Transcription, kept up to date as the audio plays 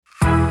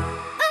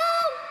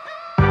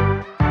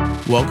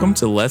Welcome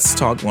to Let's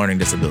Talk Learning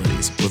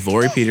Disabilities with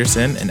Lori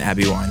Peterson and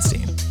Abby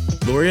Weinstein.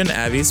 Lori and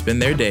Abby spend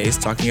their days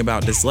talking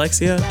about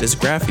dyslexia,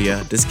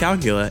 dysgraphia,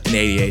 dyscalculia, and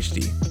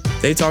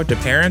ADHD. They talk to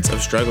parents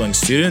of struggling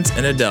students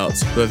and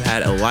adults who have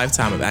had a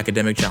lifetime of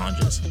academic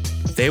challenges.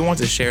 They want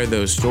to share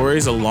those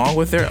stories along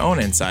with their own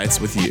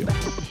insights with you.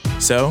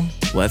 So,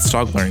 let's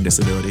talk learning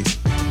disabilities.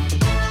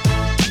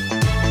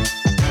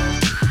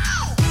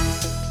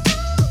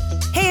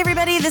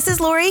 This is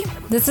Lori.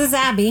 This is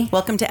Abby.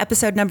 Welcome to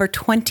episode number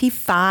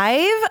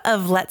 25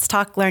 of Let's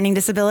Talk Learning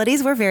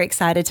Disabilities. We're very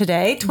excited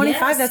today.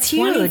 25, yes, that's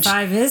huge.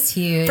 25 is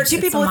huge. For two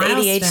people with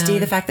ADHD,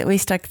 the fact that we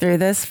stuck through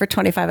this for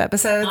 25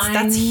 episodes,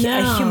 that's a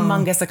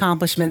humongous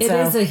accomplishment. It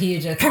is a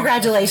huge accomplishment.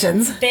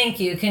 Congratulations. Thank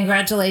you.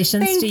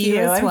 Congratulations to you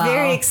as well. I'm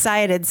very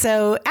excited.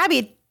 So,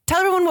 Abby, tell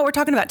everyone what we're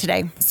talking about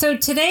today. So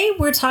today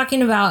we're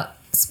talking about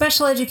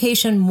Special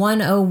Education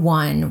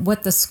 101,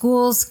 what the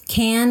schools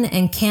can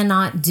and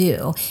cannot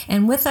do.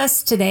 And with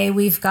us today,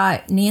 we've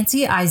got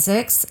Nancy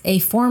Isaacs, a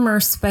former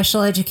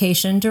special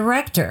education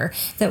director,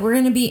 that we're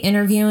going to be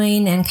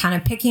interviewing and kind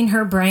of picking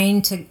her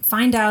brain to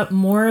find out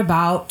more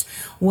about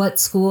what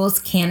schools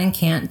can and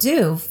can't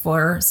do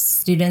for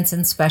students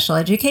in special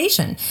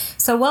education.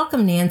 So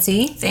welcome,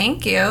 Nancy.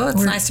 Thank you.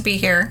 It's nice to be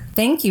here.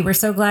 Thank you. We're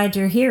so glad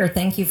you're here.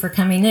 Thank you for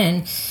coming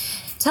in.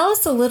 Tell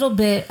us a little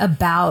bit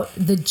about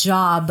the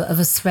job of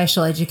a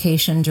special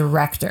education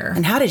director.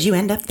 And how did you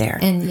end up there?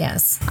 And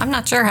yes. I'm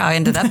not sure how I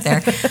ended up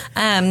there.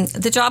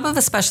 The job of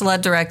a special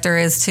ed director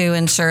is to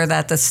ensure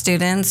that the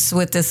students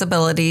with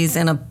disabilities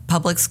in a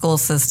public school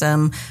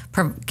system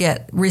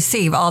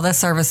receive all the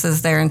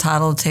services they're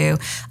entitled to,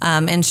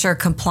 ensure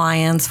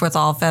compliance with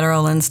all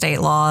federal and state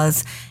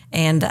laws,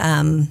 and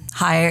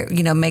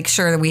make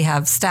sure that we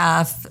have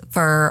staff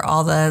for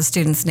all the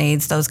students'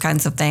 needs, those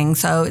kinds of things.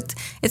 So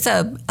it's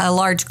a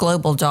large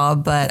global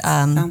job, but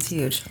sounds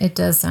huge. It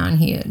does sound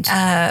huge.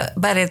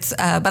 But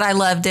I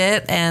loved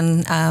it,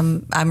 and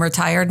I'm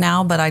retired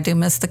now, but I do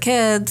miss the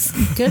kids.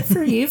 Good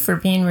for you for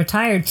being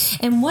retired.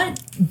 And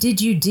what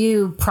did you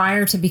do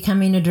prior to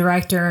becoming a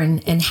director,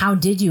 and how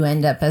did you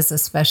end up as a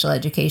special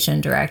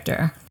education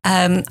director?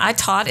 I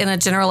taught in a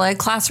general ed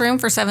classroom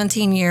for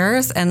 17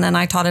 years, and then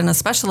I taught in a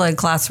special ed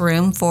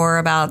classroom for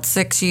about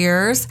 6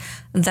 years.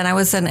 And then I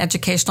was an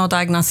educational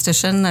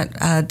diagnostician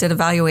that did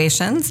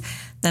evaluations.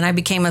 Then I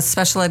became a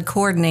special ed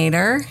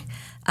coordinator.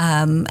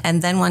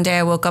 And then one day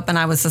I woke up and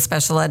I was a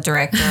special ed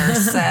director.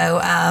 So,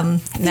 I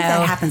think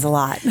that happens a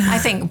lot. I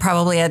think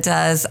probably it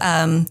does.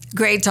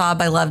 Great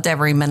job. I loved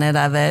every minute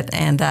of it,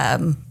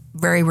 and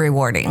very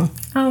rewarding.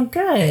 Oh,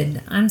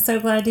 good. I'm so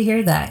glad to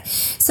hear that.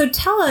 So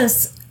tell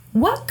us,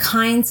 what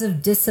kinds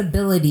of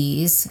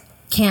disabilities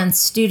can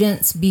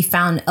students be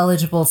found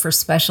eligible for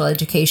special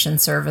education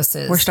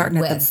services? We're starting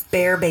at the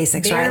bare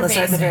basics, right? Let's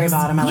start at the very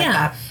bottom. I like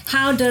that.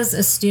 How does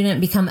a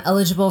student become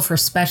eligible for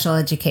special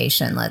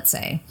education, let's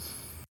say?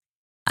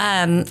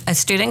 A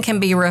student can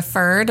be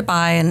referred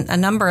by a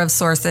number of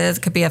sources.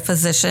 It could be a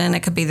physician, it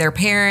could be their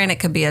parent, it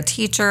could be a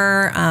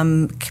teacher,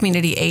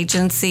 community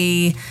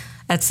agency,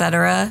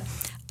 etc.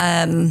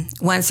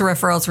 Once the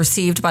referral is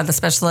received by the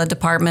special ed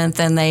department,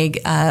 then they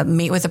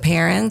meet with the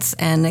parents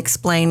and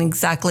explain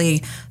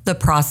exactly the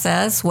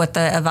process, what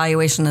the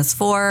evaluation is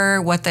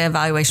for, what the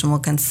evaluation will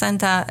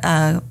consist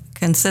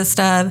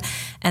of,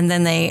 and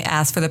then they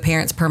ask for the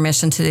parents'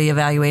 permission to the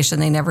evaluation.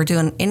 They never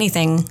do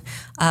anything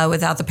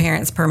without the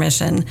parents'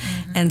 permission.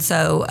 Mm-hmm. And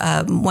so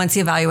once the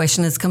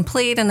evaluation is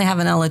complete and they have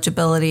an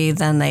eligibility,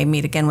 then they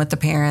meet again with the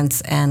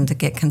parents and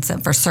get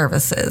consent for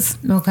services.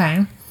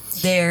 Okay.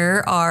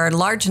 There are a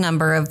large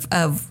number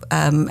of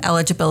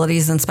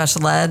eligibilities in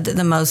special ed.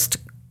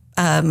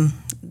 The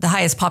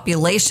highest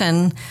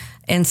population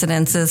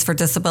incidences for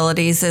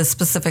disabilities is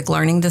specific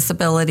learning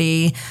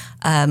disability,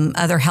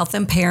 other health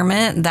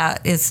impairment.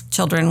 That is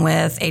children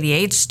with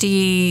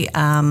ADHD.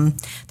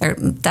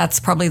 That's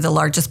probably the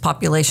largest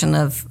population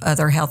of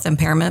other health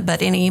impairment,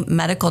 but any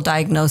medical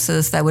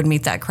diagnosis that would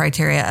meet that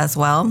criteria as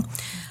well.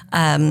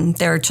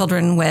 There are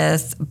children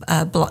with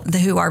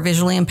who are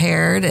visually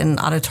impaired and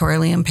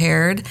auditorily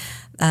impaired,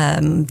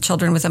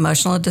 children with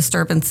emotional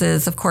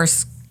disturbances, of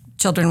course,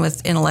 children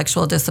with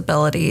intellectual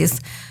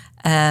disabilities.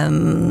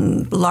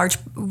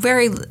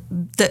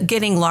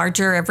 Getting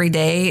larger every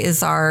day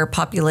is our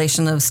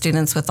population of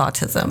students with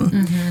autism.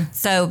 Mm-hmm.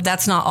 So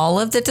that's not all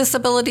of the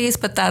disabilities,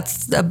 but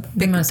that's a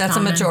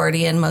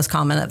majority and most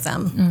common of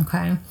them.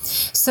 Okay.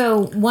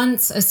 So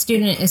once a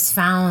student is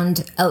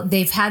found,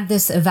 they've had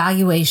this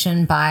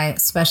evaluation by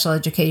special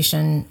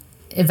education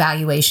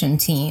evaluation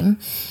team.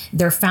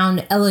 They're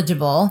found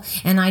eligible.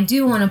 And I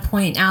do want to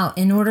point out,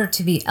 in order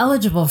to be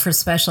eligible for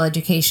special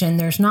education,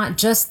 there's not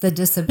just the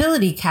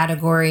disability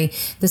category.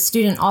 The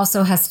student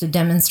also has to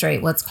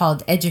demonstrate what's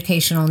called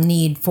educational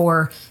need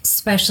for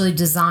specially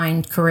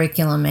designed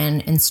curriculum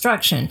and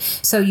instruction.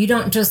 So you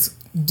don't just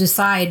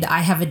decide,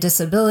 I have a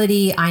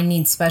disability, I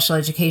need special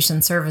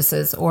education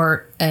services,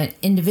 or an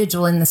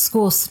individual in the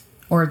school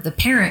or the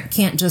parent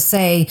can't just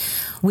say,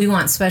 we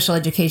want special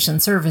education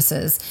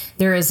services.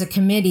 There is a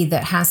committee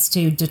that has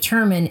to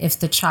determine if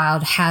the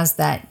child has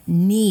that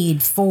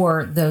need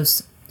for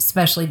those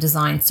specially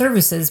designed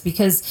services,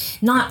 because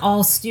not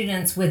all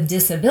students with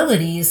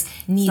disabilities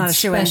need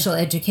special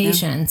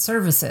education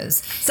services.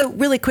 So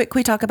really quick, can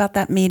we talk about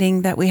that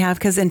meeting that we have?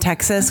 Because in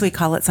Texas, we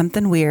call it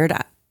something weird.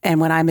 And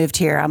when I moved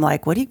here, I'm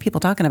like, what are you people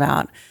talking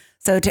about?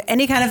 So to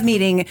any kind of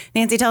meeting,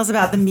 Nancy, tell us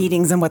about the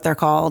meetings and what they're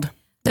called.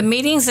 The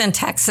meetings in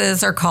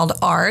Texas are called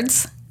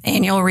ARDS,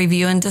 Annual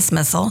Review and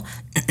Dismissal.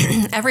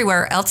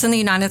 Everywhere else in the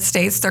United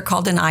States, they're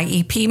called an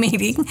IEP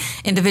meeting,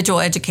 Individual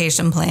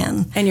Education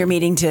Plan. And you're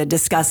meeting to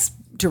discuss,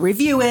 to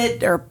review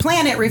it or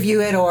plan it,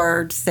 review it,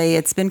 or say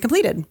it's been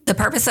completed. The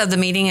purpose of the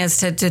meeting is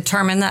to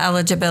determine the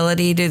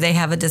eligibility. Do they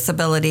have a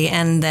disability?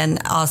 And then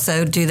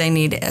also, do they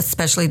need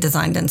especially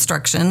designed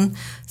instruction,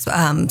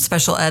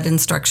 special ed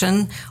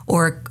instruction,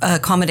 or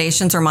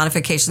accommodations or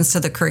modifications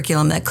to the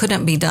curriculum that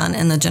couldn't be done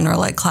in the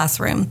general ed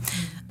classroom?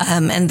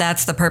 And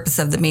that's the purpose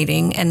of the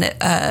meeting.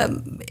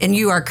 And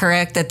you are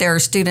correct that there are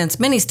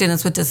many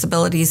students with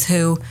disabilities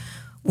who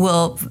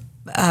will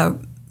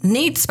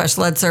need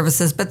special ed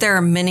services, but there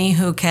are many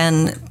who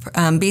can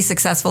be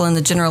successful in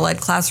the general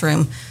ed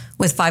classroom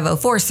with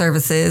 504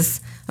 services,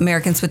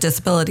 Americans with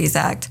Disabilities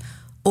Act,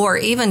 or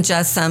even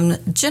just some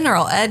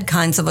general ed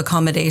kinds of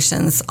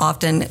accommodations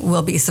often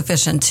will be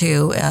sufficient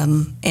too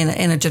in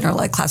a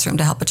general ed classroom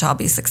to help a child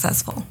be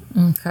successful.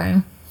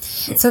 Okay.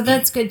 So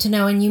that's good to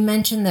know. And you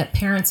mentioned that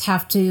parents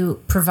have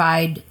to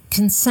provide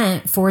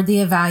consent for the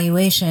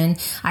evaluation.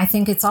 I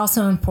think it's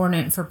also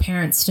important for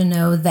parents to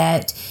know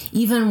that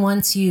even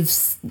once you've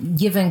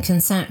given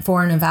consent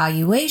for an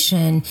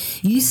evaluation,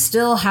 you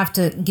still have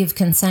to give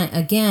consent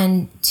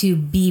again to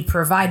be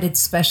provided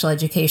special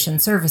education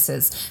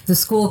services. The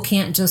school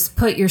can't just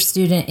put your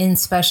student in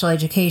special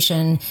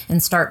education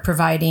and start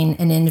providing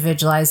an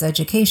individualized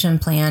education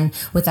plan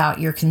without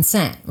your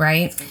consent,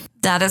 right?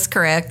 That is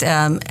correct.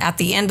 At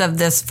the end of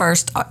this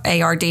first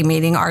ARD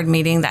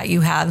meeting that you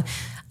have,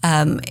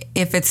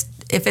 if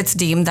it's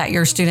deemed that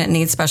your student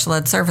needs special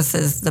ed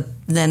services,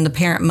 then the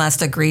parent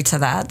must agree to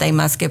that. They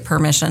must give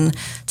permission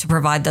to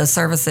provide those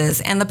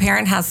services, and the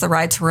parent has the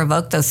right to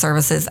revoke those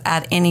services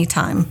at any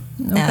time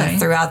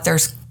throughout their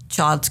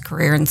child's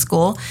career in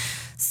school.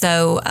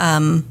 So,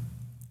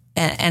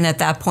 and at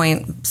that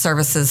point,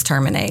 services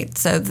terminate.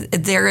 So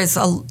there is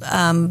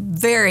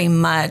very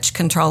much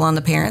control on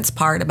the parent's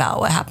part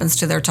about what happens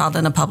to their child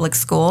in a public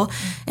school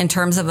in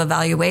terms of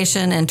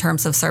evaluation, in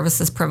terms of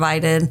services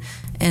provided,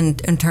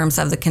 and in terms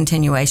of the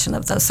continuation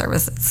of those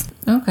services.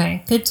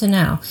 Okay, good to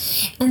know.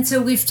 And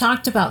so we've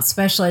talked about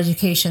special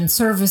education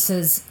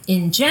services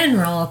in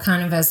general,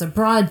 kind of as a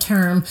broad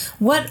term.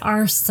 What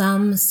are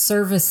some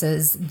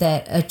services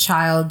that a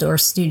child or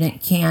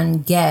student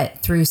can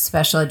get through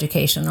special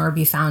education or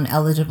be found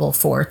eligible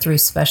for through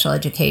special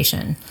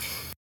education?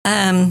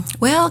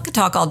 Well, I could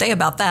talk all day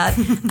about that.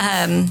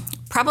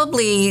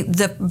 Probably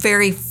the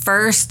very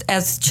first,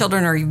 as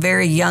children are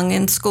very young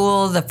in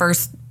school, the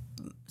first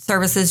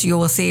services you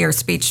will see are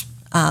speech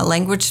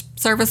language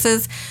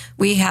services.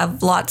 We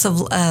have lots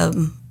of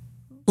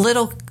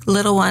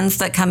little ones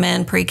that come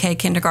in, pre-K,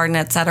 kindergarten,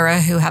 et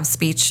cetera, who have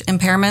speech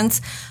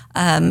impairments.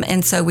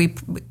 And so we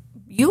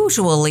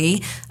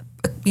usually,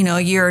 a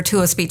year or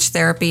two of speech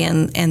therapy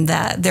and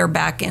that they're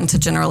back into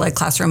general ed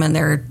classroom and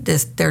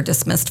they're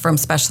dismissed from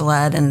special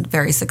ed and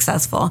very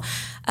successful.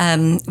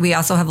 We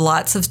also have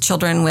lots of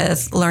children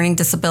with learning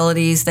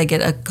disabilities. They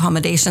get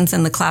accommodations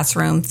in the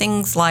classroom,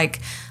 things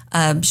like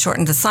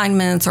shortened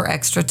assignments or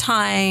extra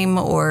time,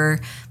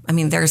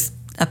 there's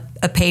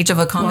a page of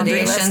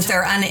accommodations.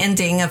 They're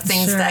unending of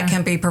things that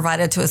can be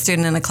provided to a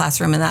student in a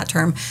classroom in that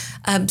term.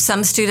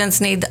 Some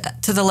students need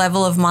to the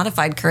level of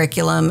modified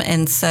curriculum,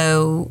 and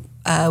so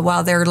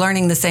while they're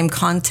learning the same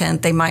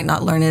content, they might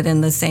not learn it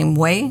in the same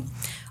way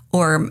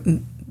or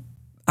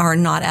are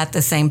not at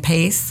the same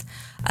pace.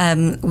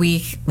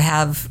 We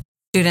have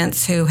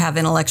students who have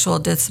intellectual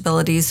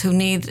disabilities who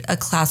need a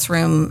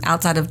classroom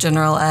outside of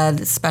general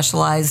ed,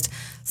 specialized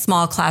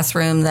small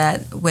classroom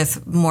that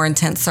with more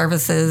intense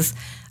services.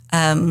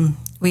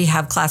 We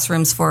have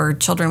classrooms for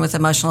children with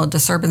emotional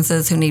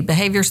disturbances who need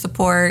behavior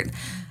support.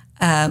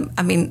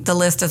 The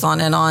list is on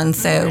and on.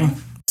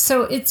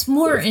 So it's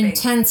more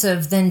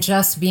intensive than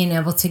just being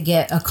able to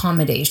get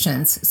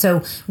accommodations.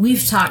 So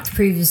we've talked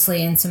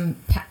previously in some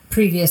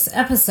previous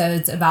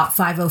episodes about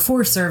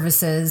 504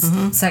 services,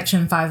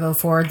 Section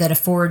 504, that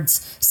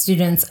affords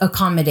students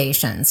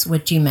accommodations,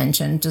 which you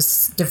mentioned,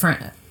 just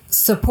different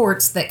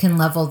supports that can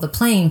level the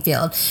playing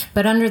field.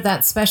 But under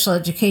that special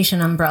education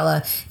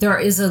umbrella, there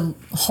is a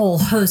whole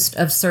host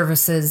of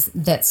services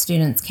that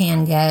students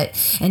can get.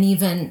 And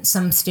even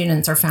some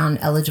students are found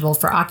eligible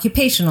for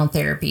occupational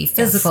therapy,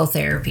 physical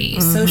therapy,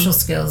 social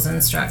skills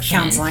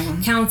instruction,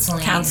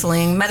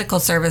 counseling, medical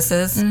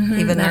services,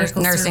 even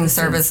medical nursing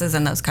services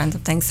and those kinds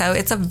of things. So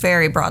it's a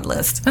very broad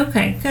list.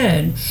 Okay,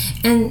 good.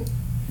 And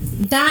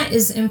that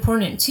is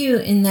important too,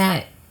 in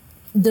that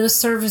those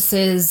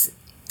services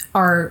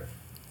are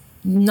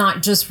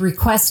not just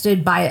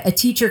requested by a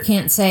teacher.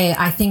 Can't say,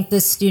 I think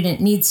this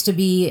student needs to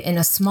be in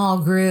a small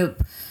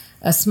group,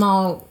 a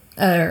small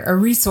a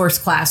resource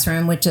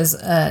classroom, which is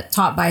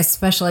taught by a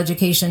special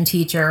education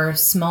teacher,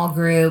 small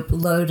group,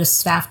 low to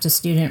staff to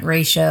student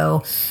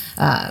ratio,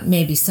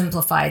 maybe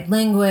simplified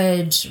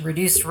language,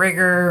 reduced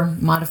rigor,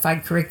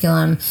 modified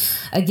curriculum.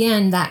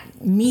 Again, that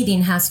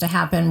meeting has to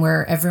happen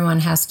where everyone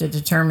has to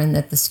determine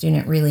that the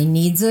student really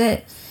needs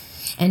it.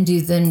 And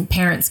do then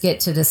parents get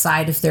to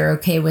decide if they're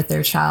okay with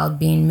their child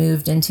being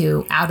moved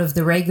out of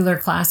the regular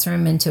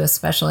classroom into a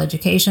special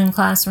education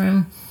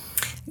classroom?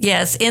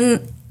 Yes,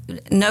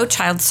 no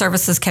child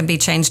services can be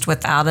changed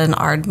without an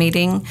ARD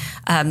meeting.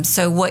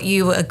 So what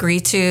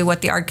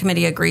the ARD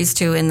committee agrees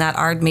to in that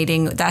ARD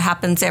meeting, that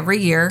happens every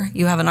year.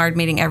 You have an ARD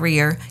meeting every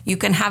year. You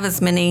can have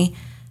as many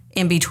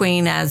in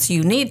between as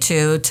you need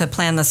to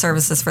plan the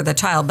services for the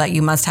child, but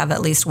you must have at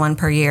least one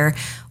per year.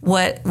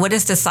 What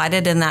is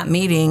decided in that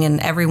meeting and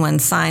everyone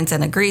signs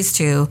and agrees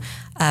to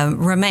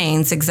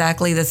remains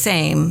exactly the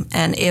same.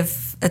 And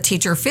if a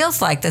teacher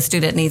feels like the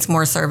student needs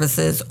more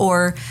services,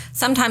 or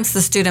sometimes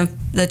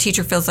the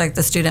teacher feels like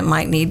the student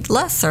might need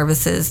less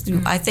services,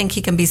 I think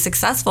he can be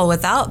successful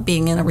without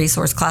being in a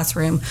resource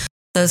classroom.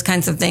 Those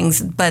kinds of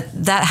things, but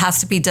that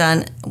has to be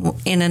done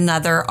in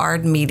another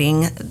ARD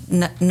meeting.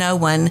 No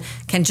one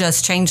can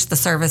just change the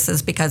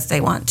services because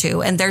they want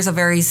to. And there's a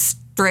very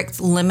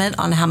strict limit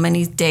on how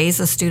many days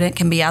a student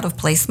can be out of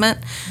placement.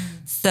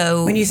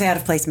 So when you say out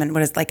of placement,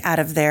 what is like out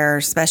of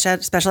their special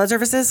ed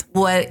services?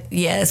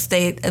 Yes,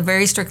 a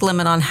very strict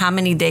limit on how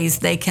many days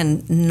they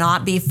can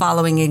not be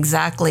following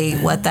exactly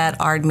what that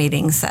ARD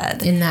meeting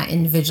said. In that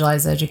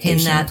individualized education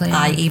plan. In that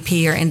plan.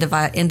 IEP or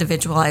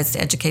individualized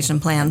education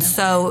plan.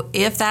 So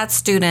if that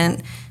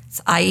student's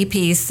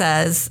IEP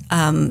says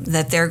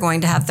that they're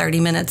going to have 30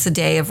 minutes a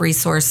day of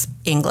resource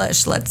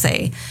English, let's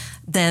say,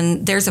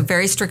 then there's a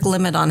very strict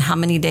limit on how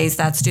many days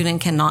that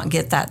student cannot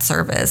get that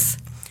service.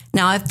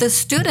 Now, if the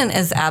student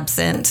is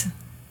absent,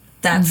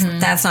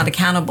 that's not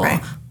accountable.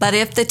 Right. But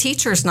if the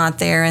teacher's not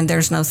there and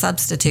there's no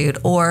substitute,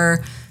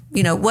 or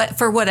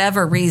for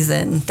whatever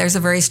reason, there's a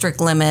very strict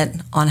limit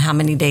on how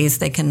many days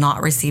they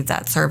cannot receive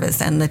that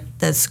service, and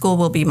the school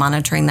will be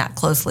monitoring that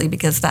closely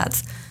because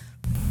that's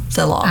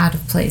the law. Out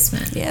of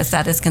placement. Yes,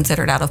 that is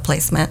considered out of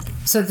placement.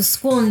 So the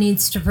school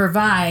needs to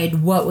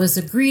provide what was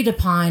agreed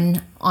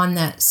upon on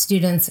that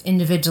student's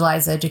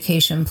individualized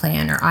education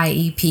plan or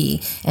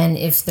IEP. And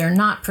if they're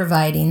not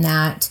providing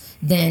that,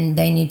 then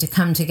they need to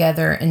come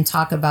together and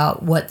talk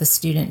about what the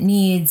student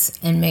needs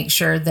and make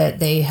sure that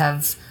they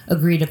have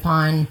agreed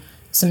upon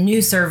some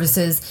new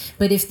services.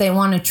 But if they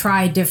want to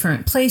try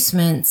different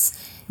placements,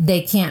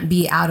 they can't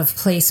be out of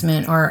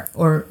placement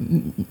or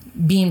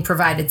being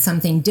provided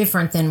something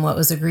different than what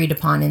was agreed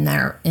upon in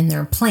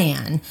their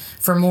plan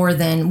for more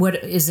than, what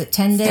is it,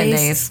 10 days? 10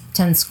 days.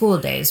 10 school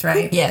days,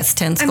 right? Yes,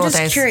 10 school days.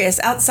 I'm just curious,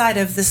 outside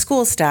of the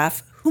school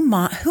staff, who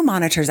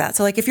monitors that?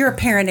 So like if you're a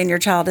parent and your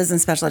child is in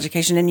special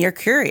education and you're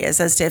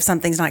curious as to if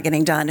something's not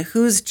getting done,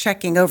 who's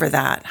checking over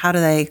that? How do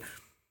they?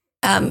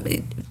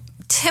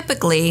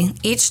 Typically,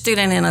 each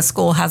student in a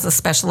school has a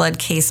special ed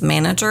case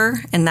manager,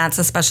 and that's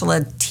a special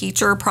ed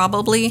teacher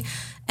probably.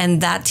 And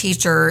that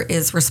teacher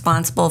is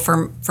responsible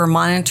for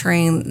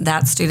monitoring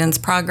that student's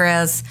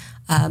progress,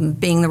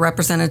 being the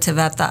representative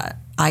at the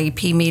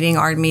IEP meeting,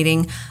 ARD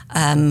meeting,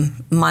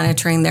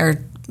 monitoring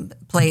their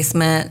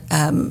placement,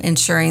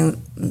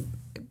 ensuring,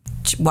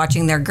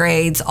 watching their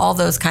grades, all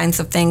those kinds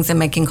of things, and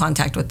making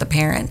contact with the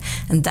parent.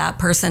 And that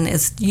person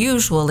is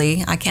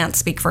usually, I can't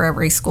speak for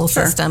every school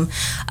system,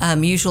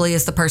 usually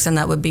is the person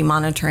that would be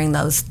monitoring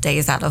those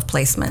days out of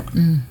placement.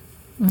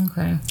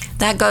 Okay.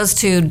 That goes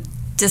to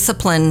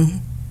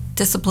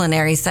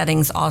disciplinary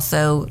settings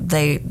also.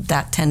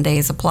 That 10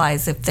 days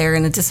applies if they're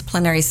in a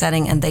disciplinary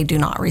setting and they do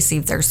not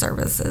receive their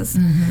services.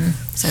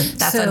 So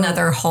that's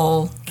another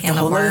whole can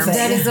of worms.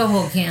 That is a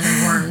whole can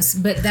of worms.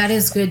 But that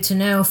is good to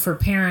know for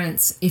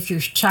parents. If your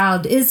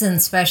child is in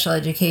special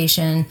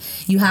education,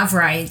 you have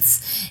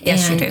rights.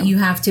 Yes, and you do. You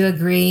have to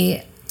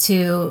agree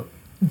to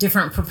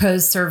different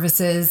proposed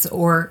services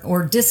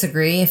or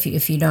disagree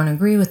if you don't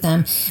agree with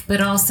them.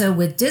 But also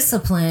with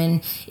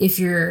discipline, if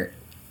your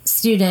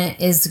student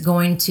is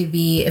going to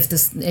be, if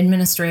the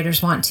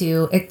administrators want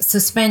to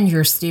suspend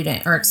your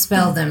student or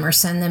expel them or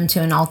send them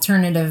to an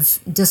alternative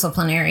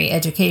disciplinary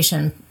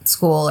education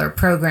school or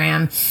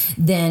program,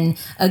 then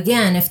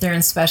again, if they're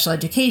in special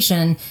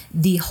education,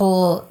 the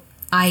whole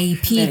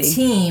IEP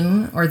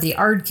team or the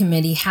ARD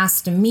committee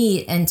has to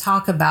meet and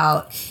talk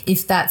about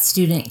if that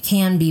student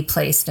can be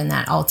placed in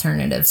that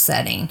alternative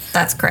setting.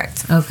 That's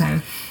correct.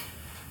 Okay.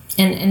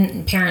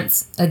 And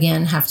parents,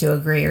 again, have to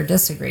agree or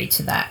disagree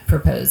to that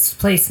proposed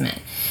placement.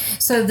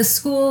 So the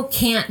school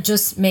can't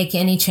just make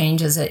any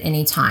changes at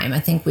any time. I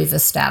think we've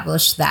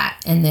established that,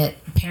 and that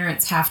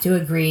parents have to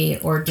agree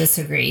or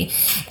disagree.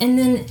 And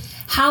then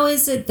how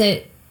is it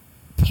that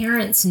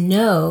parents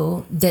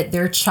know that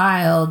their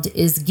child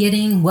is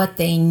getting what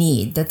they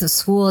need, that the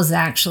school is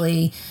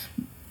actually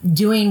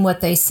doing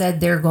what they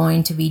said they're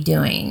going to be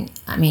doing?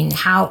 I mean,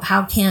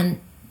 how can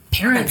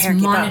parents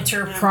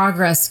monitor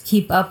progress,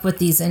 keep up with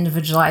these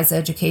individualized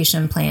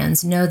education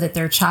plans, know that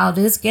their child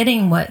is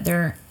getting what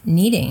they're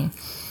needing?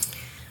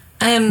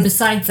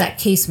 Besides that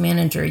case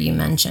manager you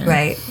mentioned.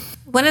 Right.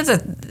 One of the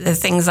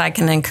things I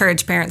can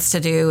encourage parents to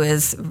do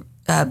is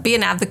be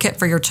an advocate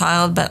for your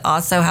child, but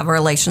also have a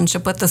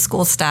relationship with the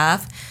school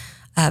staff.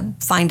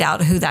 Find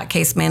out who that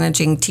case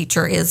managing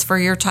teacher is for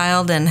your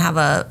child and have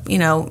a,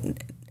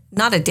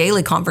 not a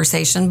daily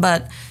conversation,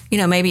 but,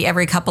 maybe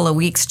every couple of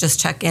weeks, just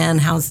check in.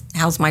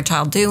 How's my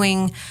child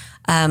doing?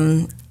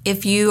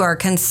 If you are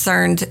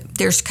concerned,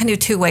 there's kind of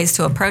two ways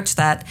to approach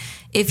that.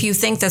 If you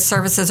think the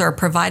services are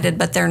provided,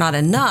 but they're not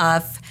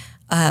enough,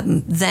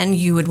 then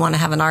you would want to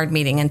have an ARD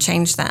meeting and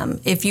change them.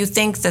 If you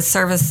think the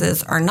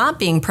services are not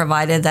being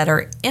provided that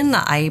are in the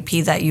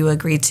IEP that you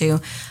agreed to,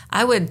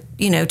 I would,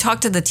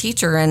 talk to the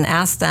teacher and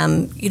ask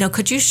them,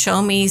 could you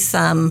show me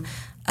some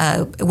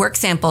work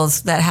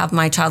samples that have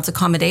my child's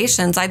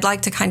accommodations? I'd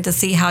like to kind of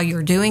see how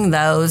you're doing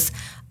those,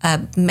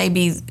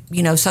 maybe,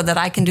 so that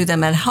I can do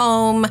them at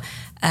home.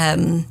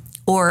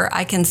 Or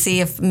I can see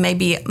if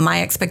maybe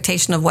my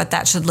expectation of what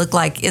that should look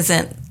like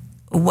isn't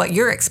what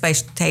your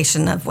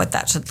expectation of what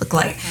that should look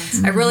like.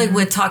 I really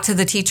would talk to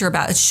the teacher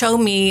about, show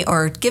me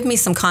or give me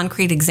some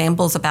concrete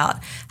examples about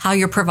how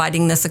you're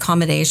providing this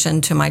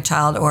accommodation to my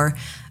child, or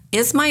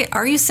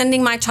are you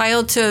sending my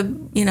child to,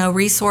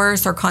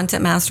 resource or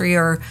content mastery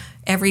or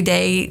every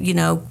day,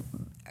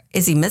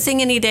 is he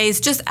missing any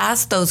days? Just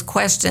ask those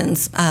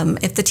questions.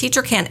 If the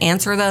teacher can't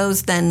answer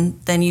those, then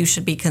you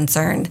should be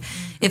concerned.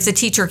 If the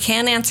teacher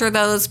can answer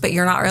those, but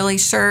you're not really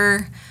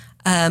sure,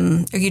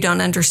 or you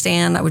don't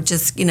understand, I would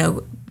just,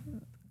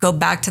 go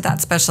back to that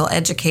special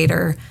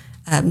educator,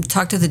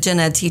 talk to the gen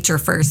ed teacher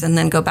first, and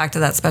then go back to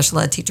that special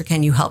ed teacher.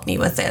 Can you help me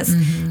with this?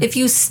 If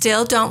you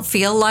still don't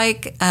feel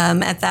like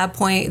at that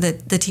point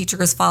that the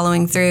teacher is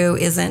following through,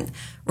 isn't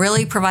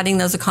really providing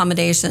those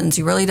accommodations,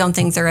 you really don't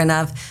think they're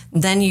enough,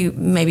 then you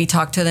maybe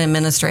talk to the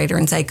administrator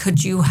and say,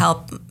 could you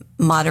help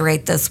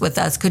moderate this with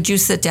us? Could you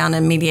sit down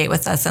and mediate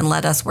with us and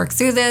let us work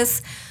through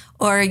this?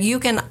 Or you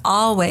can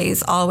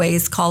always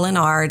call an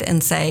ARD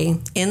and say,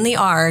 in the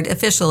ARD,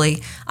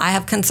 officially, I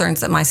have concerns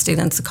that my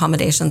students'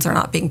 accommodations are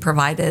not being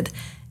provided.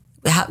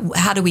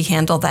 How do we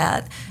handle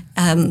that?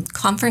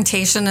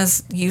 Confrontation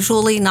is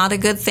usually not a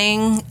good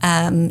thing.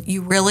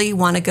 You really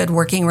want a good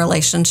working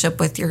relationship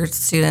with your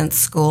student's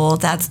school.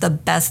 That's the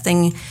best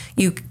thing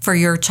for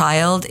your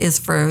child, is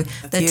for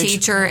the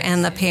teacher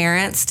and the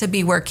parents to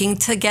be working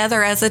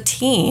together as a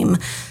team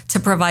to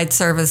provide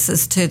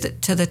services to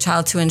the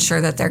child to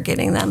ensure that they're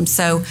getting them.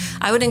 So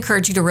I would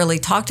encourage you to really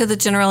talk to the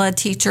general ed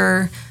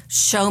teacher.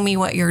 Show me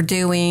what you're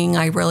doing.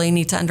 I really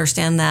need to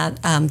understand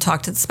that.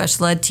 Talk to the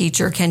special ed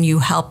teacher. Can you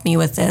help me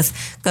with this?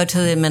 Go to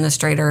the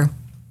administrator,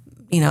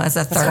 as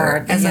a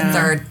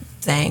third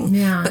thing.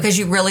 Yeah. Because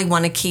you really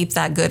want to keep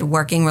that good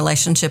working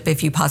relationship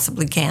if you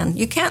possibly can.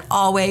 You can't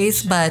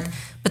always, but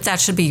that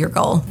should be your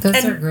goal.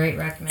 Those are great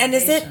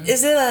recommendations.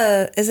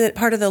 And is it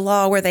part of the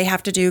law where they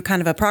have to do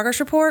kind of a progress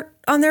report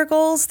on their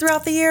goals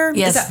throughout the year?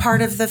 Yes. Is that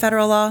part of the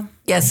federal law?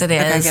 Yes, it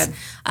is. Okay,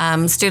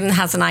 good. Student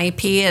has an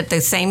IEP at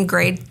the same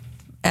grade.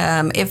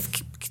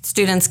 If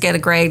students get a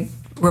grade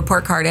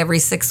report card every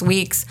 6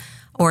 weeks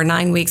or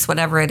 9 weeks,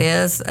 whatever it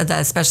is,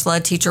 the special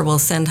ed teacher will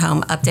send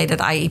home updated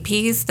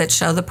IEPs that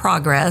show the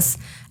progress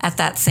at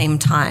that same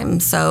time.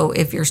 So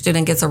if your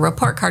student gets a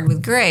report card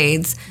with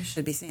grades, you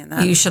should be seeing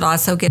that. You should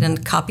also get a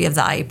copy of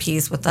the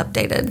IEPs with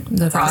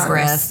updated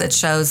progress that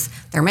shows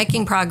they're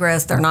making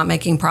progress, they're not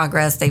making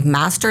progress, they've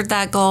mastered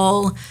that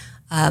goal.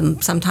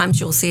 Sometimes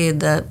you'll see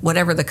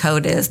whatever the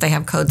code is, they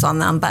have codes on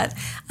them, but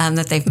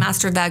that they've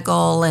mastered that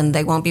goal and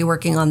they won't be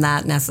working on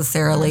that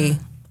necessarily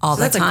all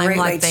the time. That's a great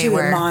like way they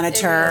were. To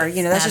monitor.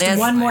 That's just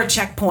one more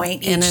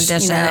checkpoint in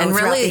addition, and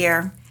throughout really, the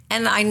year.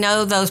 And I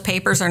know those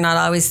papers are not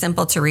always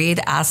simple to read.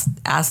 Ask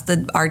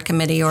the ARD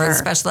committee or the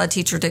special ed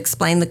teacher to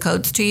explain the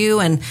codes to you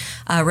and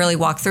really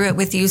walk through it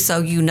with you,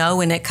 so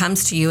when it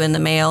comes to you in the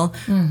mail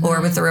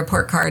or with the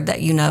report card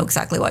that you know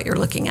exactly what you're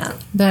looking at.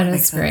 That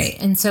is great.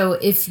 And so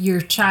if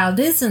your child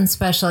is in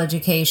special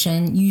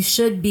education, you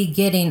should be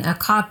getting a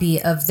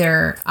copy of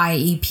their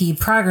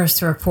IEP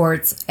progress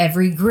reports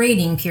every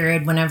grading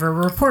period whenever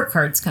report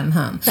cards come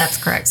home.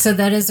 That's correct. So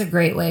that is a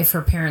great way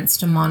for parents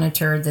to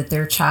monitor that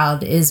their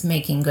child is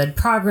making good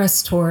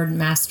progress toward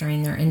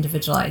mastering their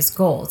individualized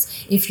goals.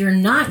 If you're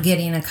not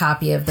getting a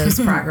copy of those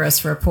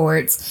progress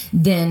reports,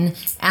 then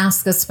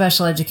ask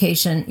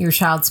your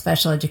child's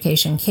special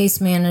education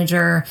case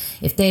manager.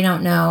 If they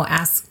don't know,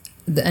 ask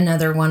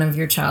another one of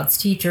your child's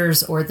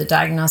teachers or the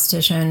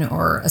diagnostician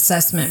or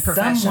assessment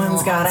professional.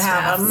 Someone's got to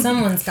have them.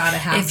 Someone's got to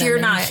have them.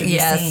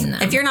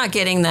 If you're not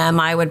getting them,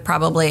 I would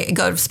probably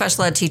go to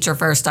special ed teacher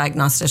first,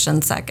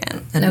 diagnostician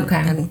second.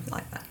 And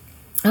like that.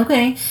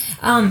 Okay.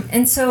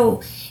 And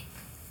so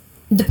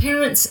the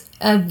parents,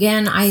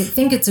 again, I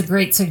think it's a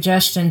great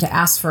suggestion to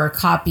ask for a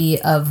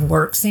copy of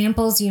work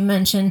samples you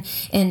mentioned.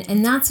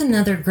 And that's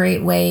another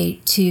great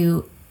way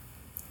to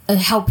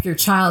help your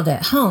child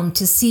at home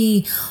to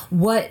see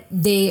what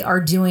they are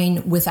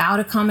doing without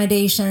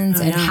accommodations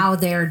and how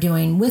they're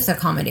doing with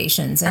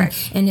accommodations.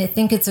 And I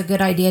think it's a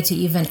good idea to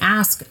even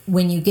ask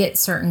when you get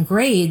certain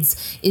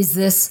grades, is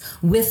this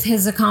with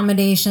his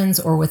accommodations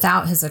or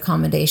without his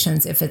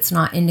accommodations if it's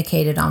not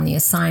indicated on the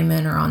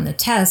assignment or on the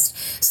test,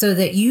 so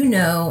that you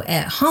know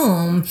at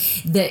home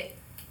that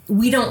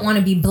we don't want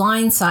to be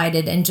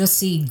blindsided and just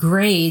see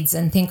grades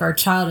and think our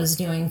child is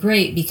doing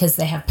great because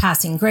they have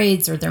passing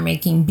grades or they're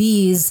making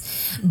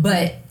B's,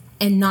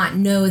 and not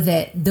know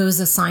that those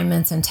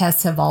assignments and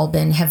tests have all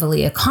been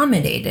heavily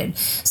accommodated.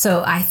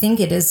 So I think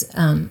it is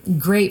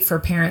great for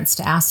parents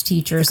to ask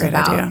teachers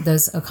about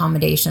those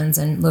accommodations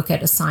and look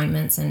at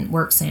assignments and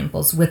work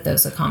samples with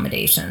those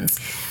accommodations.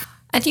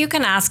 And you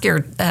can ask your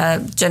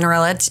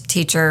general ed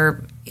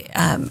teacher,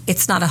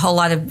 it's not a whole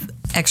lot of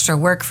extra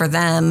work for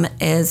them,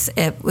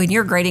 when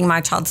you're grading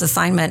my child's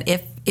assignment,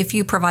 if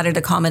you provided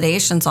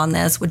accommodations on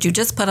this, would you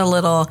just put a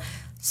little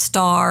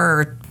star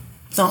or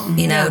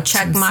something,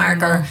 check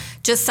mark or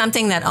just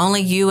something that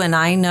only you and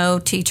I know,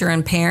 teacher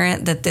and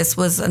parent, that this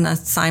was an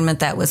assignment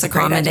that was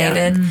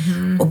accommodated?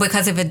 Well,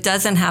 because if it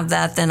doesn't have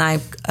that, then I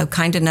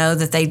kind of know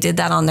that they did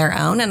that on their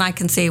own, and I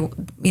can see,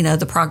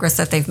 the progress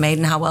that they've made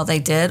and how well they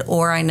did.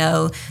 Or I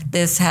know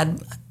this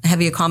had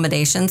heavy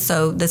accommodations,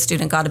 so the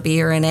student got a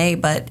B or an A,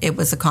 but it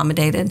was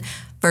accommodated,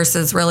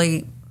 versus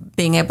really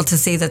being able to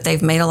see that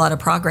they've made a lot of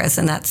progress.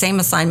 And that same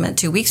assignment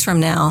 2 weeks from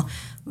now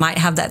might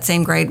have that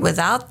same grade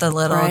without the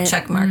little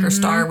check mark or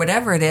star,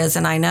 whatever it is.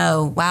 And I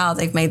know, wow,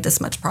 they've made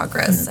this much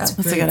progress. That's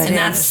a good idea. And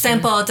that's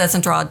simple. It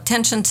doesn't draw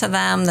attention to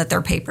them that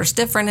their paper's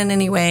different in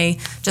any way.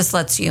 Just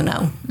lets you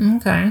know.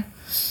 Okay.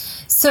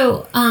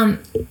 So,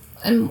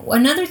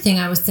 another thing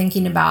I was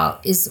thinking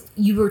about is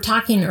you were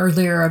talking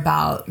earlier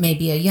about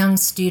maybe a young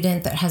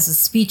student that has a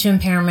speech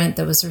impairment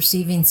that was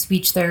receiving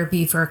speech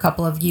therapy for a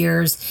couple of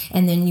years,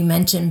 and then you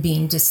mentioned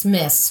being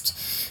dismissed.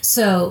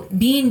 So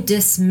being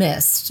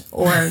dismissed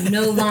or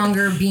no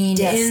longer being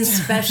in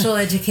special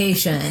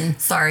education.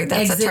 Sorry,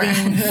 that's a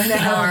term.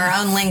 Our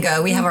own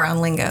lingo. We have our own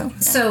lingo. Yeah.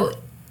 So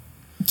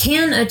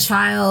can a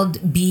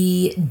child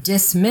be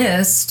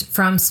dismissed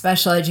from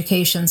special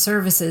education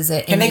services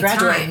at any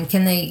time?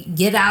 Can they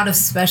get out of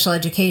special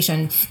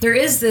education? There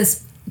is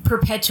this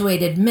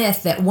perpetuated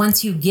myth that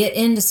once you get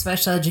into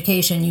special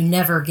education, you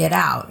never get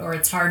out, or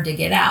it's hard to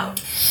get out.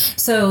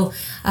 So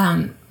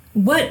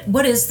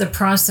what is the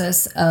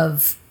process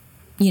of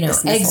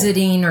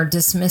exiting or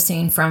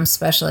dismissing from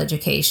special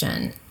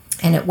education?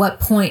 And at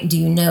what point do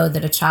you know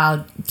that a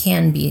child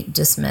can be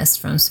dismissed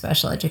from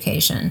special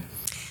education?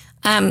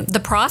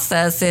 The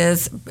process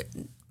is,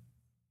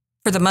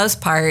 for the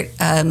most part,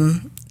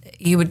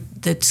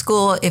 the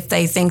school, if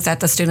they think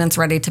that the student's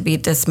ready to be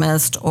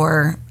dismissed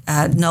or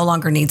no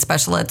longer need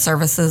special ed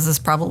services, is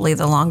probably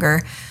the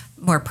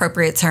more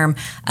appropriate term.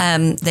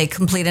 They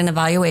complete an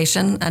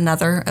evaluation,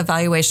 another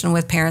evaluation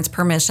with parents'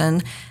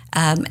 permission,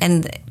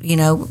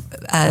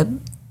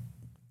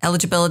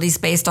 eligibility is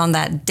based on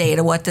that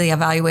data, what the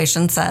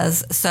evaluation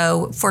says.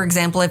 So, for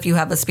example, if you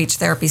have a speech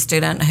therapy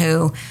student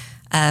who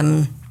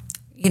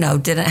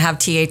didn't have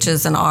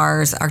THs and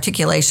Rs,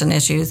 articulation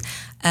issues,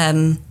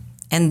 and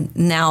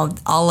now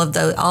all of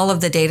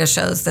the data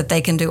shows that they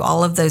can do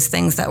all of those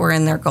things that were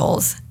in their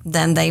goals,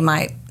 then they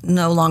might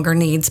no longer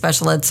need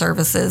special ed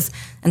services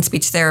and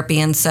speech therapy,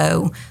 and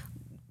so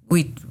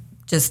we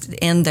just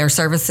end their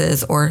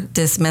services or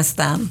dismiss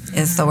them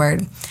is the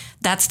word.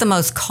 That's the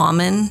most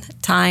common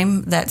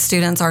time that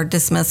students are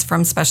dismissed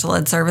from special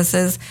ed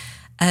services.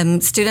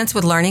 Students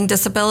with learning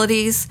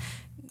disabilities,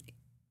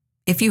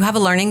 if you have a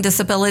learning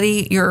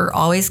disability, you're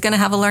always going to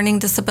have a learning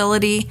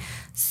disability.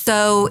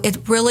 So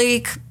it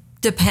really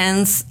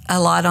depends a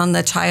lot on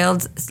the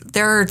child.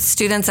 There are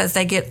students, as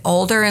they get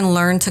older and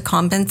learn to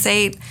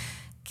compensate,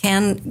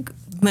 can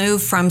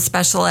move from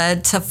special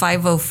ed to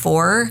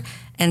 504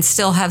 and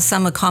still have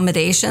some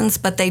accommodations,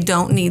 but they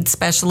don't need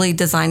specially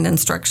designed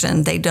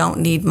instruction. They don't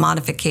need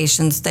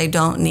modifications. They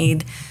don't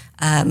need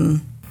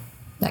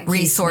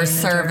resource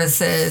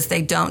services.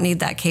 They don't need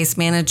that case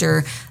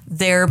manager.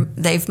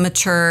 They've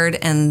matured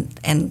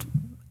and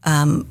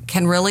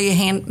can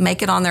really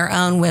make it on their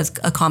own with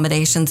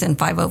accommodations in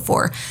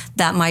 504.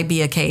 That might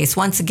be a case.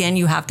 Once again,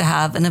 you have to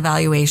have an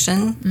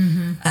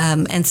evaluation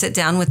and sit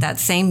down with that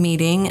same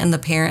meeting, and the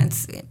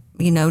parents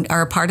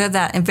are a part of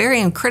that and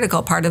very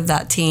critical part of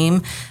that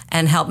team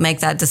and help make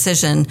that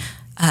decision.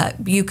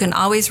 You can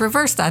always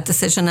reverse that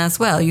decision as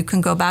well. You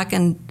can go back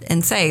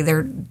and say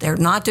they're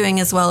not doing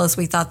as well as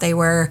we thought they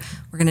were.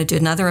 We're going to do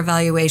another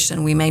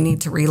evaluation. We may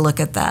need to relook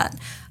at that.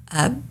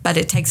 But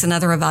it takes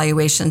another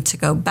evaluation to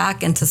go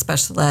back into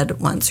special ed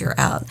once you're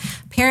out.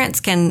 Parents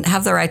can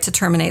have the right to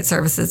terminate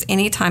services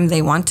anytime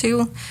they want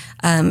to.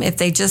 If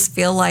they just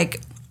feel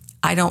like,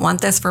 I don't want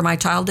this for my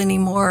child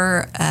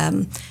anymore,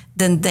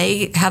 then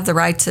they have the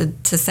right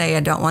to say, I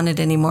don't want it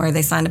anymore.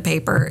 They sign a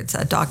paper, it's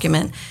a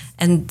document.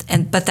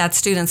 But that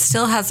student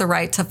still has the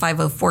right to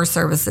 504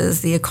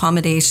 services, the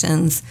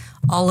accommodations,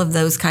 all of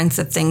those kinds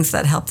of things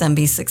that help them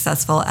be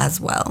successful as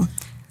well.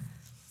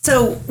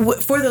 So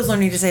for those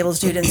learning disabled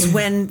students,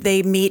 when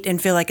they meet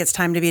and feel like it's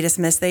time to be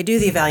dismissed, they do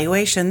the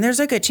evaluation. There's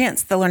a good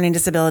chance the learning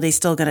disability is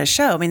still going to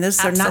show. I mean, those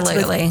are not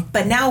Absolutely.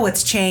 But now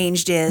what's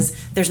changed is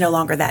there's no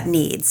longer that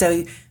need.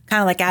 So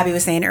kind of like Abby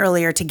was saying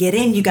earlier, to get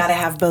in, you got to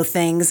have both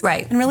things.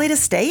 Right. And really to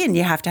stay in,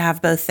 you have to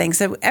have both things.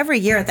 So every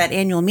year at that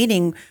annual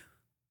meeting,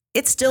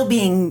 it's still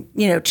being,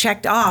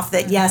 checked off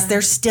that, yes,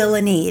 there's still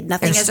a need.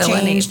 Nothing There's has still a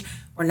need. changed.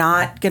 We're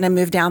not going to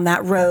move down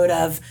that road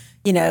of,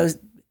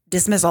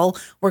 dismissal.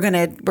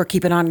 We're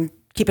keeping on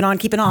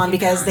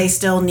because they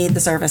still need the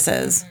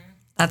services.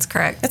 That's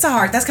correct.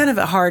 That's kind of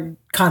a hard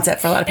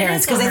concept for a lot of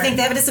parents because they think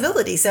they have a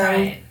disability.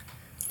 So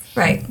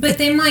Right. But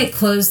they might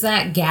close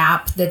that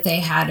gap that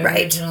they had Right.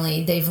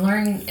 originally. They've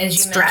learned, as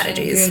you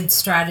Strategies. mentioned, good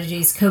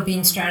strategies,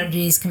 coping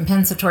strategies,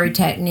 compensatory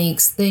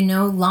techniques. They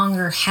no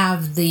longer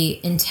have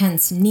the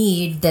intense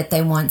need that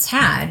they once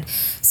had.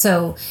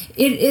 So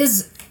it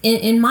is,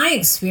 in my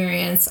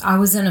experience, I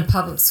was in a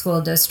public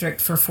school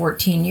district for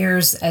 14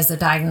 years as a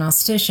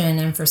diagnostician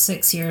and for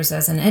 6 years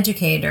as an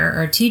educator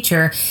or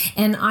teacher.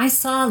 And I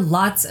saw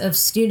lots of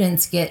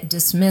students get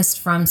dismissed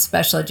from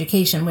special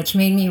education, which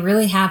made me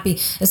really happy,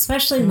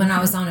 especially when I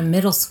was on a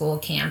middle school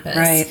campus.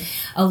 Right.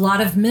 A lot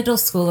of middle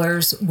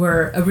schoolers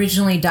were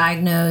originally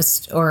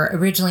diagnosed or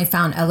originally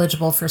found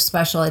eligible for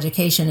special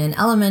education in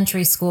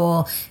elementary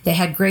school. They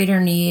had greater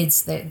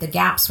needs. The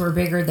gaps were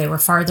bigger. They were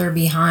farther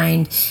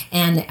behind.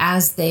 And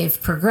as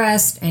they've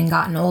progressed and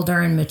gotten older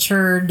and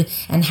matured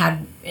and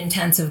had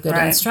intensive good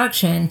Right.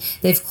 instruction,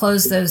 they've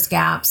closed those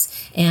gaps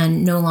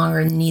and no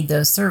longer need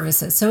those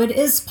services. So it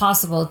is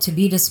possible to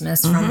be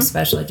dismissed from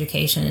special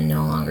education and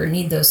no longer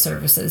need those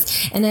services.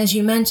 And as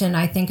you mentioned,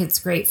 I think it's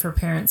great for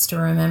parents to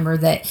remember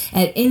that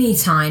at any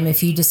time,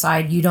 if you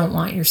decide you don't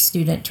want your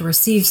student to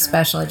receive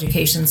special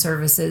education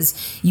services,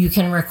 you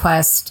can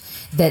request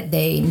that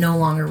they no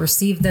longer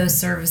receive those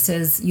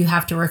services. You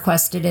have to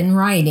request it in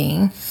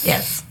writing.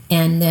 Yes.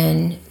 And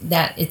then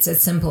that it's as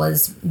simple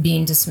as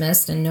being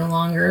dismissed and no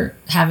longer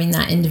having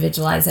that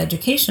individualized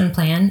education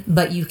plan.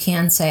 But you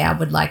can say, I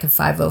would like a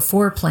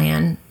 504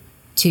 plan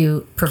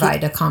to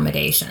provide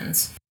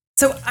accommodations.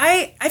 So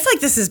I feel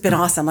like this has been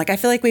awesome. Like I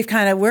feel like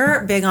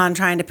we're big on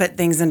trying to put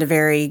things into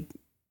very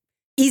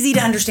easy to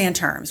understand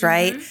terms,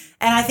 right?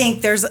 And I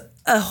think there's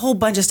a whole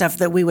bunch of stuff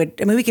that we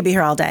could be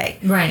here all day.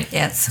 Right.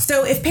 Yes.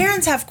 So if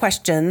parents have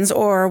questions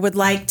or would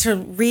like to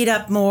read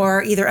up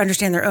more, either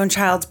understand their own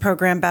child's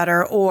program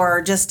better,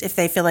 or just if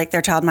they feel like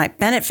their child might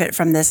benefit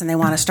from this and they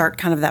want to start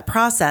kind of that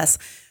process,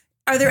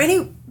 are there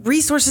any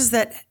resources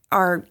that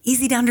are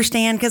easy to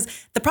understand? Because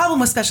the problem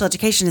with special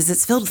education is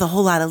it's filled with a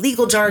whole lot of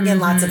legal jargon,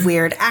 lots of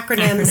weird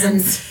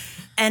acronyms.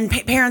 And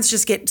parents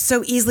just get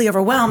so easily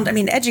overwhelmed. I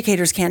mean,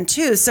 educators can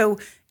too. So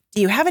do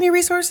you have any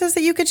resources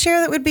that you could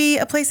share that would be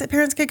a place that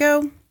parents could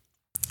go?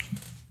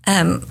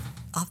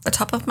 Off the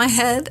top of my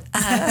head,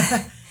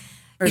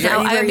 Or is there I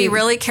anywhere would be you-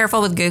 really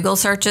careful with Google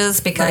searches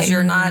because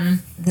you're not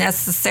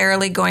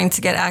necessarily going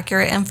to get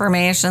accurate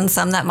information.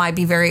 Some that might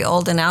be very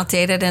old and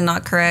outdated and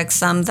not correct.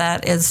 Some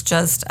that is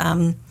just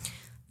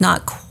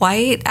not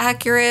quite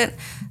accurate.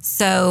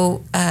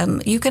 So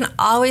you can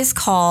always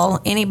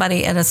call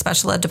anybody at a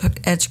special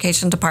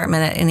education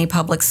department at any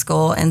public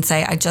school and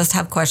say, I just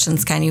have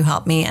questions. Can you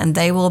help me? And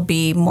they will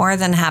be more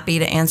than happy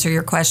to answer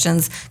your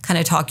questions, kind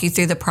of talk you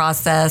through the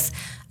process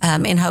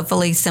in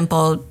hopefully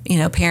simple,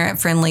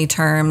 parent-friendly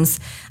terms.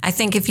 I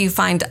think if you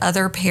find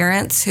other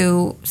parents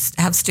who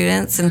have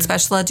students in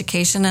special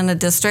education in a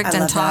district I and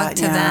love talk that,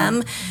 to yeah.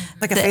 them,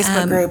 Like a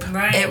Facebook group.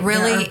 Right. it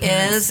really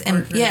There are is. parents And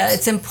support yeah, groups.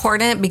 it's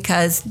important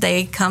because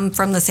they come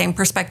from the same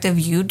perspective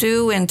you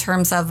do in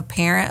terms of a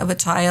parent of a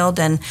child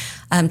and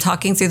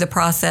talking through the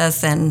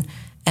process and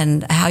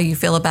how you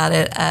feel about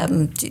it.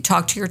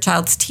 Talk to your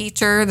child's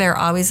teacher. They're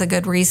always a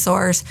good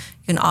resource.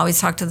 You can always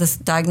talk to the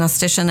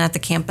diagnostician at the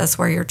campus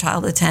where your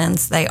child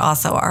attends. They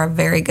also are a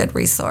very good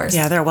resource.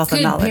 Yeah, they're a wealth of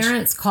Could knowledge.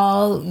 parents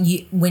call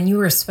you when you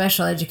were a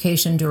special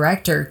education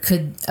director?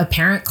 Could a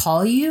parent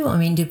call you? I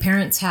mean, do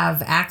parents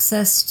have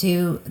access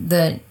to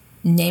the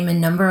name and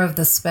number of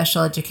the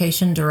special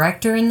education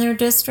director in their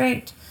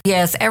district?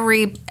 Yes,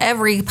 every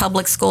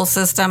public school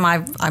system,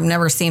 I've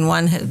never seen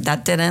one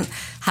that didn't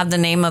have the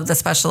name of the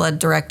special ed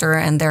director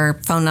and their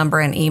phone number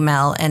and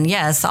email. And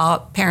yes, all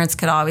parents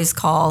could always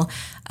call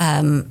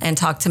and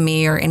talk to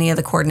me or any of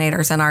the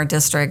coordinators in our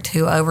district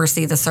who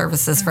oversee the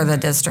services for the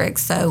district.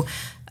 So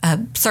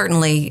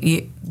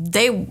certainly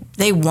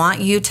they want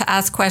you to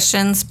ask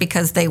questions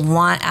because they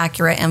want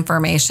accurate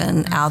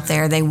information out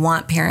there. They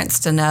want parents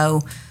to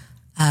know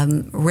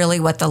really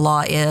what the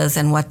law is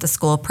and what the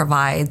school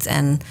provides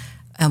and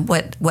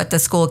what the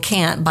school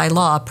can't by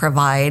law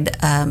provide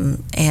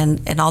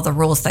and all the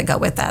rules that go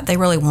with that. They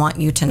really want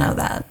you to know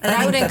that. But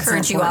I would think that's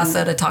encourage you important.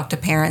 also to talk to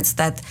parents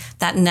that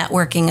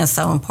networking is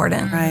so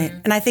important. Right.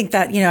 And I think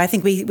that, I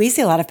think we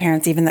see a lot of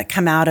parents even that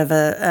come out of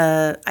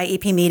a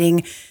IEP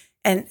meeting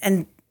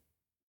and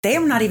they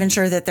are not even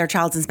sure that their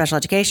child's in special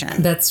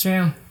education. That's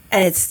true.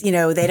 And it's, they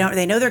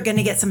know they're going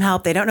to get some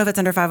help. They don't know if it's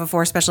under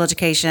 504 special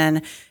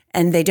education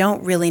and they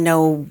don't really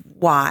know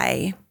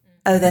why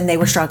other than they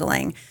were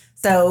struggling.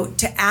 So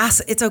to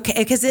ask, it's okay,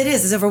 because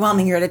it's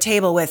overwhelming. You're at a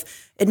table with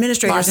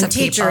administrators Lots and of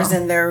teachers,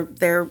 people.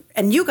 and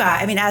and you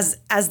guys, I mean, as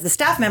the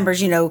staff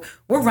members,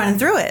 we're running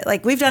through it.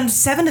 Like, we've done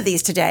 7 of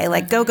these today,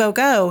 like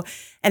go.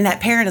 And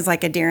that parent is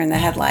like a deer in the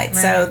headlights.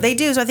 Right. So they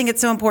do. So I think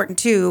it's so important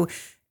to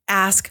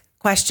ask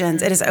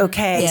questions. It is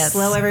okay. Yes.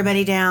 Slow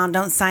everybody down.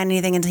 Don't sign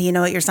anything until you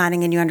know what you're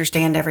signing and you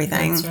understand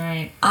everything. That's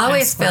right. I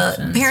always feel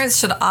questions. parents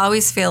should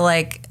always feel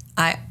like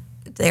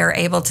they're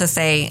able to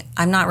say,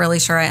 I'm not really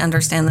sure I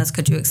understand this.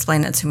 Could you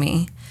explain it to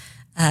me?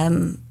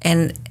 And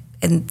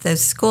the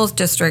school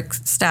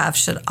district staff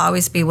should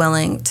always be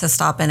willing to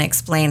stop and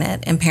explain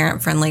it in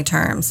parent-friendly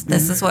terms.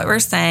 This is what we're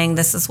saying.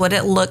 This is what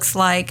it looks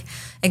like.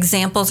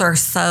 Examples are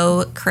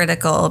so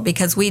critical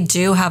because we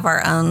do have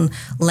our own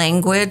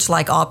language,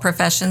 like all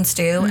professions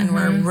do, and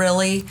we're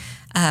really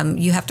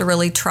you have to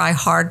really try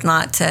hard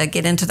not to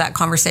get into that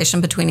conversation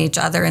between each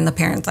other and the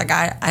parents. Like,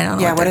 I don't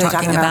know what they're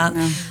talking about.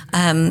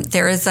 No.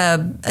 There is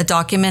a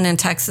document in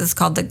Texas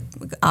called the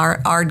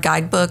ARD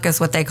Guidebook is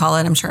what they call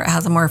it. I'm sure it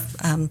has a more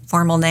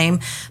formal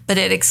name, but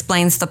it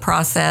explains the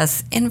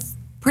process in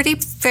pretty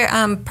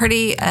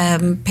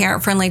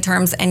parent-friendly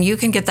terms. And you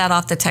can get that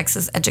off the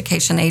Texas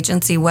Education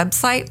Agency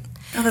website.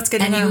 Oh, that's good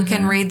to and know. You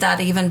can read that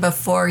even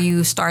before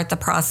you start the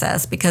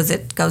process because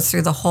it goes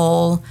through the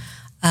whole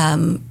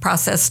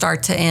process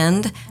start to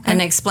end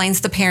and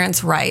explains the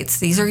parents' rights.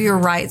 These are your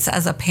rights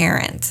as a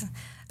parent.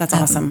 That's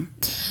awesome.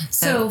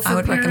 So for I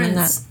would recommend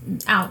parents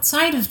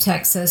outside of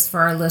Texas,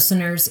 for our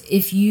listeners,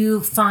 if you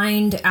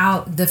find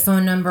out the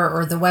phone number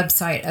or the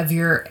website of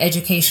your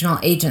educational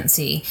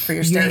agency, for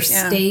your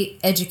state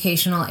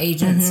educational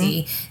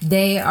agency,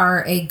 they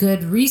are a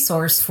good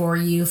resource for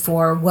you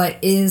for what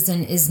is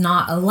and is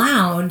not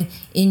allowed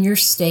in your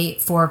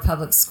state for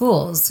public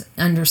schools.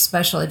 Under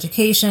special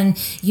education,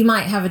 you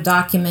might have a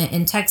document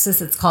in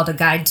Texas. It's called a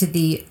guide to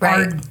the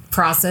ARD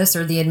process,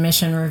 or the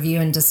admission, review,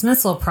 and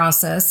dismissal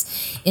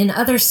process. In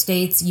other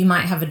states, you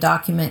might have a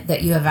document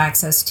that you have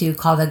access to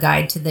called a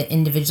guide to the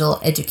individual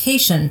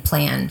education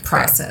plan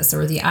process,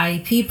 or the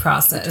IEP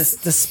process.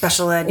 Just the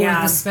special ed, or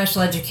the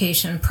special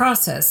education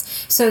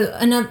process. So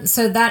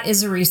that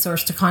is a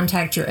resource to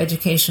contact your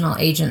educational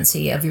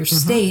agency of your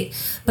state,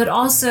 but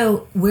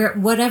also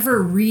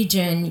whatever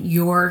region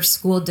your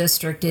school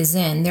district is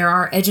in. There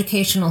are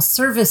educational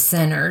service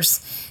centers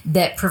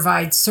that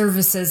provide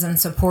services and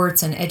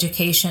supports and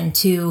education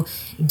to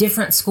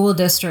different school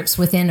districts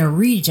within a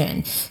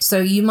region. So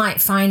you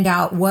might find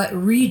out what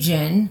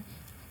region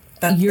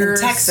in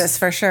Texas,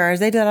 for sure.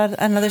 They do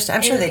that in other states.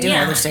 I'm sure they do in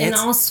other states. In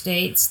all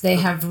states, they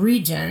have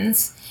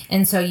regions.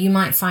 And so you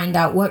might find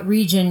out what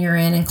region you're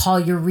in and call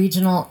your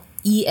regional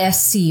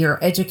ESC, or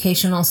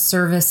Educational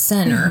Service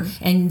Center.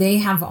 And they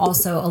have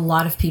also a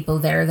lot of people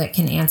there that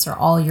can answer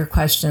all your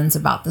questions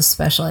about the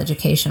special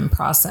education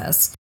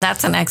process.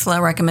 That's an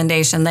excellent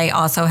recommendation. They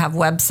also have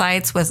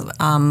websites with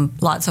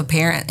lots of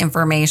parent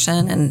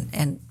information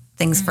and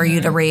things for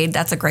you to read.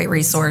 That's a great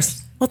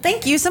resource. Well,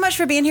 thank you so much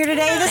for being here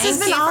today. This has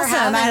been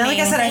awesome. Like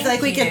I said, I feel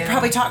like we could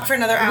probably talk for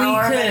another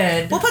hour. We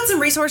could. We'll put some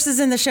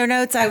resources in the show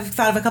notes. I've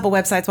thought of a couple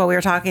websites while we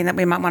were talking that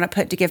we might want to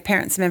put to give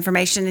parents some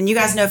information. And you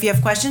guys know if you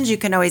have questions, you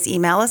can always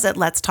email us at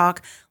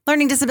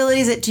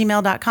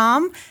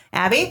letstalklearningdisabilities@gmail.com.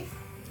 Abby?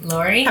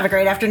 Lori? Have a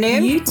great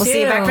afternoon. You too. We'll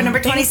see you back for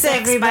number 26.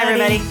 Thanks, Bye,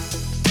 everybody.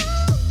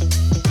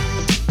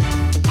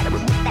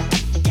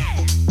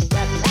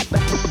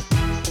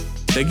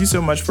 Thank you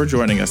so much for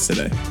joining us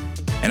today.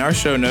 In our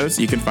show notes,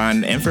 you can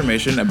find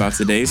information about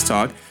today's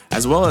talk,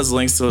 as well as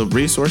links to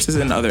resources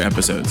and other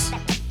episodes.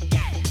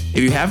 If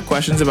you have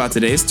questions about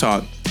today's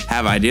talk,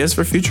 have ideas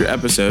for future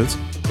episodes,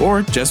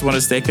 or just want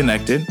to stay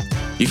connected,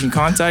 you can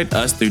contact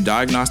us through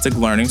Diagnostic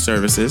Learning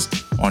Services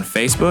on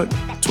Facebook,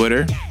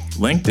 Twitter,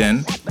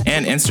 LinkedIn,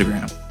 and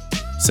Instagram.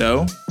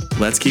 So,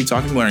 let's keep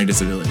talking learning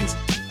disabilities.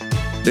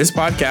 This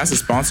podcast is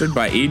sponsored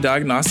by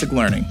eDiagnostic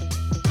Learning.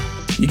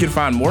 You can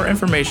find more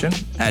information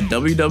at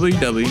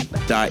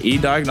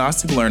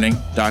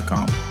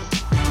www.ediagnosticlearning.com.